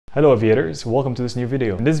Hello aviators, welcome to this new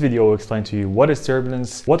video. In this video I will explain to you what is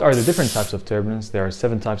turbulence, what are the different types of turbulence, there are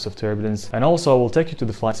 7 types of turbulence, and also I will take you to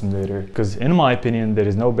the flight simulator because in my opinion there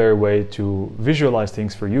is no better way to visualize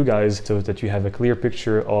things for you guys so that you have a clear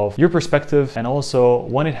picture of your perspective, and also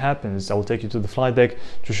when it happens I will take you to the flight deck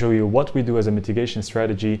to show you what we do as a mitigation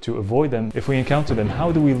strategy to avoid them. If we encounter them,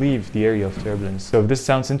 how do we leave the area of turbulence? So if this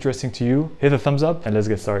sounds interesting to you, hit a thumbs up and let's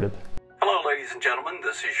get started. Hello ladies and gentlemen,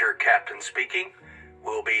 this is your captain speaking.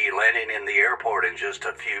 We'll be landing in the airport in just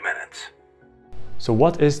a few minutes. So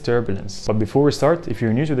what is turbulence? But before we start, if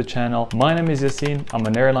you're new to the channel, my name is Yassine, I'm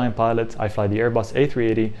an airline pilot, I fly the Airbus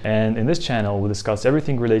A380, and in this channel we'll discuss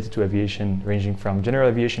everything related to aviation, ranging from general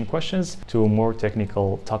aviation questions to more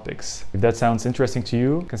technical topics. If that sounds interesting to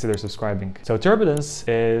you, consider subscribing. So turbulence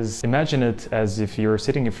is, imagine it as if you're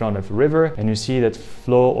sitting in front of a river and you see that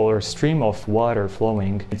flow or stream of water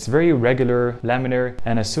flowing. It's very regular, laminar,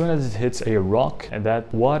 and as soon as it hits a rock,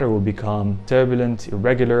 that water will become turbulent,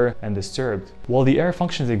 irregular, and disturbed. Well, the air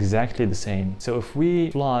functions exactly the same. So if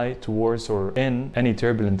we fly towards or in any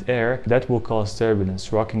turbulent air, that will cause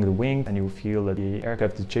turbulence, rocking the wing, and you will feel that the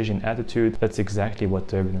aircraft is changing attitude. That's exactly what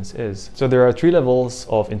turbulence is. So there are 3 levels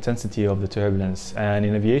of intensity of the turbulence, and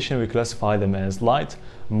in aviation we classify them as light,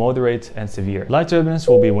 moderate, and severe. Light turbulence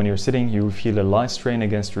will be when you're sitting, you will feel a light strain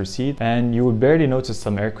against your seat and you will barely notice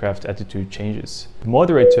some aircraft attitude changes.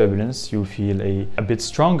 Moderate turbulence, you will feel a bit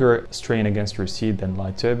stronger strain against your seat than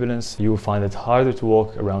light turbulence. You will find it harder to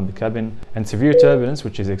walk around the cabin. And severe turbulence,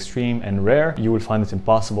 which is extreme and rare, you will find it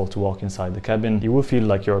impossible to walk inside the cabin. You will feel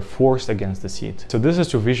like you're forced against the seat. So this is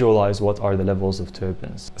to visualize what are the levels of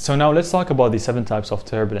turbulence. So now let's talk about the 7 types of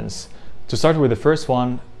turbulence. To start with the first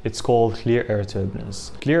one, it's called clear air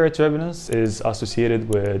turbulence. Clear air turbulence is associated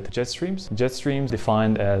with jet streams. Jet streams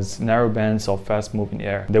defined as narrow bands of fast moving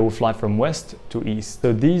air. They will fly from west to east.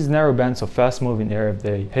 So these narrow bands of fast moving air, if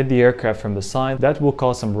they hit the aircraft from the side, that will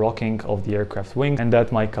cause some rocking of the aircraft wing, and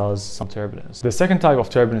that might cause some turbulence. The second type of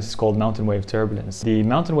turbulence is called mountain wave turbulence. The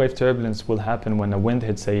mountain wave turbulence will happen when a wind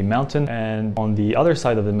hits a mountain, and on the other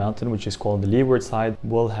side of the mountain, which is called the leeward side,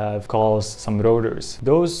 will have caused some rotors.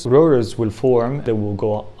 Those rotors will form, they will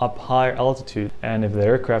go up higher altitude, and if the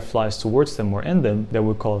aircraft flies towards them or in them, that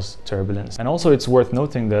will cause turbulence. And also it's worth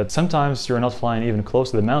noting that sometimes you're not flying even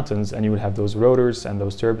close to the mountains and you will have those rotors and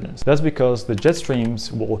those turbulence. That's because the jet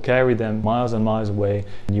streams will carry them miles and miles away,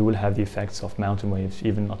 and you will have the effects of mountain waves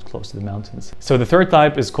even not close to the mountains. So the third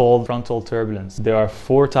type is called frontal turbulence. There are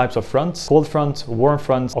 4 types of fronts: cold front, warm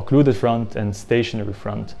front, occluded front, and stationary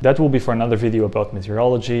front. That will be for another video about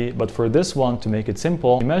meteorology, but for this one, to make it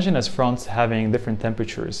simple, imagine as fronts having different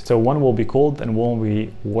temperatures. So one will be cold and one will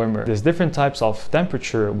be warmer. There's different types of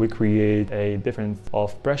temperature, we create a difference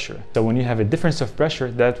of pressure. So when you have a difference of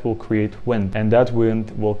pressure, that will create wind, and that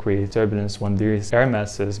wind will create turbulence when these air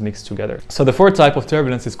masses mix together. So the 4th type of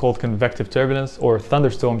turbulence is called convective turbulence or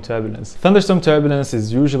thunderstorm turbulence. Thunderstorm turbulence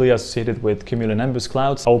is usually associated with cumulonimbus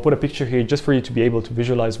clouds. I will put a picture here just for you to be able to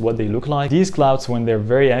visualize what they look like. These clouds, when they're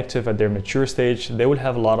very active at their mature stage, they will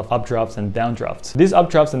have a lot of updrafts and downdrafts. These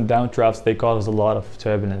updrafts and downdrafts, they cause a lot of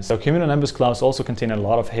turbulence. So cumulonimbus clouds also contain a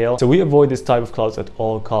lot of hail, so we avoid this type of clouds at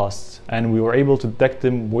all costs, and we were able to detect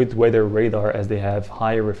them with weather radar as they have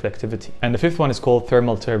higher reflectivity. And the 5th one is called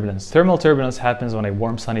thermal turbulence. Thermal turbulence happens on a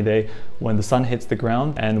warm sunny day when the sun hits the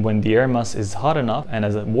ground and when the air mass is hot enough, and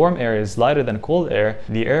as a warm air is lighter than cold air,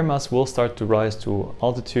 the air mass will start to rise to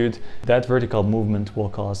altitude. That vertical movement will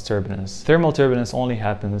cause turbulence. Thermal turbulence only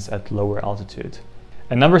happens at lower altitude.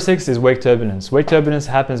 And number 6 is wake turbulence. Wake turbulence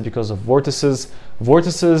happens because of vortices.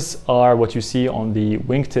 Vortices are what you see on the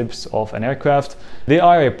wingtips of an aircraft. They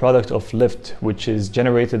are a product of lift, which is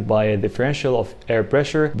generated by a differential of air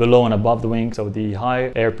pressure below and above the wing. So the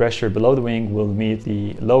high air pressure below the wing will meet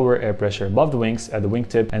the lower air pressure above the wings at the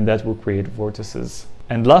wingtip, and that will create vortices.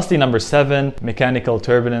 And lastly, number 7, mechanical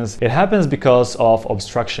turbulence. It happens because of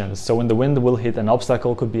obstructions. So when the wind will hit an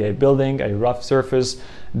obstacle, could be a building, a rough surface,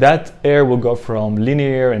 that air will go from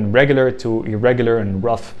linear and regular to irregular and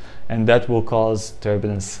rough, and that will cause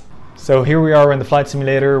turbulence. So here we are in the flight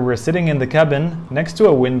simulator. We're sitting in the cabin next to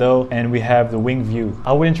a window and we have the wing view.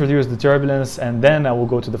 I will introduce the turbulence and then I will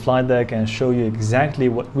go to the flight deck and show you exactly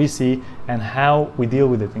what we see and how we deal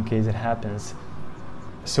with it in case it happens.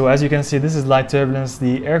 So as you can see, this is light turbulence.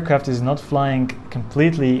 The aircraft is not flying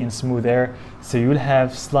completely in smooth air, so you'll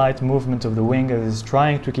have slight movement of the wing as it's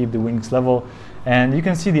trying to keep the wings level, and you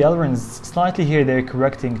can see the ailerons slightly here, they're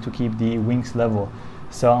correcting to keep the wings level.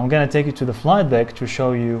 So I'm gonna take you to the flight deck to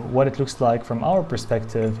show you what it looks like from our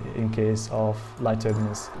perspective in case of light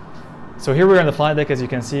turbulence. So here we're on the flight deck. As you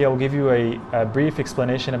can see, I will give you a brief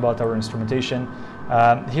explanation about our instrumentation.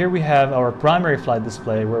 Here we have our primary flight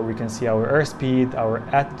display where we can see our airspeed, our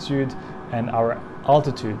attitude, and our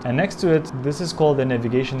altitude. And next to it, this is called a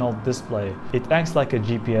navigational display. It acts like a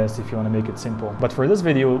GPS if you want to make it simple. But for this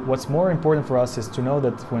video, what's more important for us is to know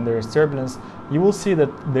that when there is turbulence, you will see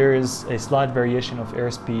that there is a slight variation of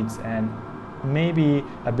airspeeds and maybe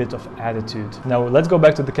a bit of attitude. Now let's go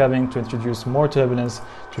back to the cabin to introduce more turbulence,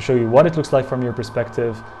 to show you what it looks like from your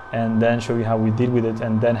perspective, and then show you how we deal with it,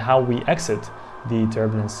 and then how we exit the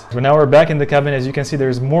turbulence. So now we're back in the cabin. As you can see,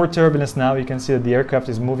 there's more turbulence now. You can see that the aircraft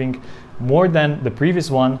is moving more than the previous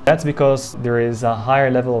one. That's because there is a higher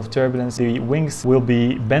level of turbulence. The wings will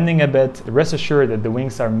be bending a bit. Rest assured that the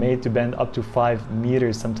wings are made to bend up to 5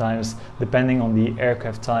 meters sometimes, depending on the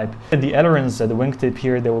aircraft type. The ailerons at the wingtip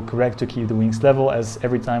here, they will correct to keep the wings level, as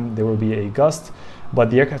every time there will be a gust. But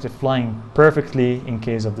the aircraft is flying perfectly in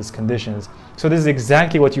case of these conditions. So this is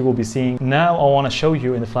exactly what you will be seeing. Now I want to show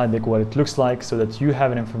you in the flight deck what it looks like, so that you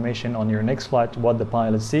have an information on your next flight, what the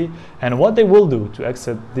pilots see and what they will do to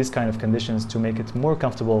exit these kind of conditions to make it more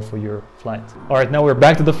comfortable for your flight. Alright, now we're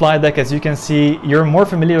back to the flight deck. As you can see, you're more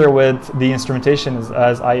familiar with the instrumentation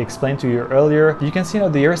as I explained to you earlier. You can see now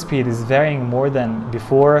the airspeed is varying more than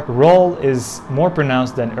before. Roll is more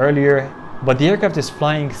pronounced than earlier, but the aircraft is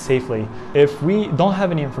flying safely. If we don't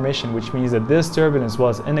have any information, which means that this turbulence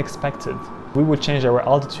was unexpected, we would change our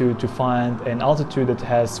altitude to find an altitude that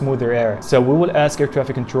has smoother air. So we will ask air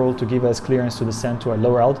traffic control to give us clearance to descend to a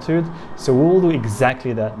lower altitude. So we will do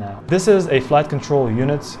exactly that now. This is a flight control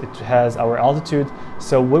unit. It has our altitude.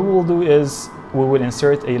 So what we will do is we will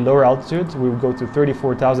insert a lower altitude. We will go to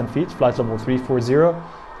 34,000 feet, flight level 340.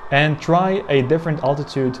 And try a different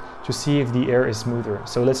altitude to see if the air is smoother.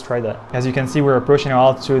 So let's try that. As you can see, we're approaching our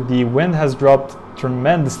altitude. The wind has dropped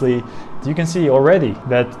tremendously. You can see already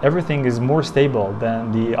that everything is more stable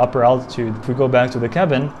than the upper altitude. If we go back to the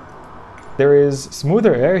cabin, there is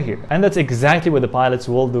smoother air here. And that's exactly what the pilots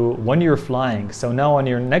will do when you're flying. So now on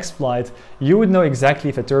your next flight, you would know exactly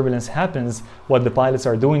if a turbulence happens, what the pilots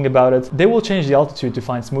are doing about it. They will change the altitude to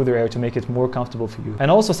find smoother air to make it more comfortable for you. And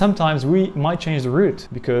also sometimes we might change the route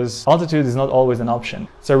because altitude is not always an option.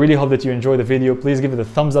 So I really hope that you enjoyed the video. Please give it a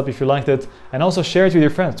thumbs up if you liked it, and also share it with your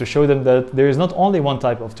friends to show them that there is not only one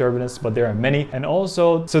type of turbulence, but there are many, and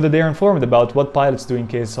also so that they are informed about what pilots do in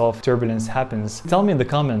case of turbulence happens. Tell me in the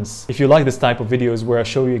comments if you like this type of videos where I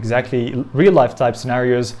show you exactly real life type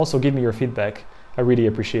scenarios. Also give me your feedback. I really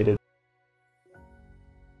appreciate it.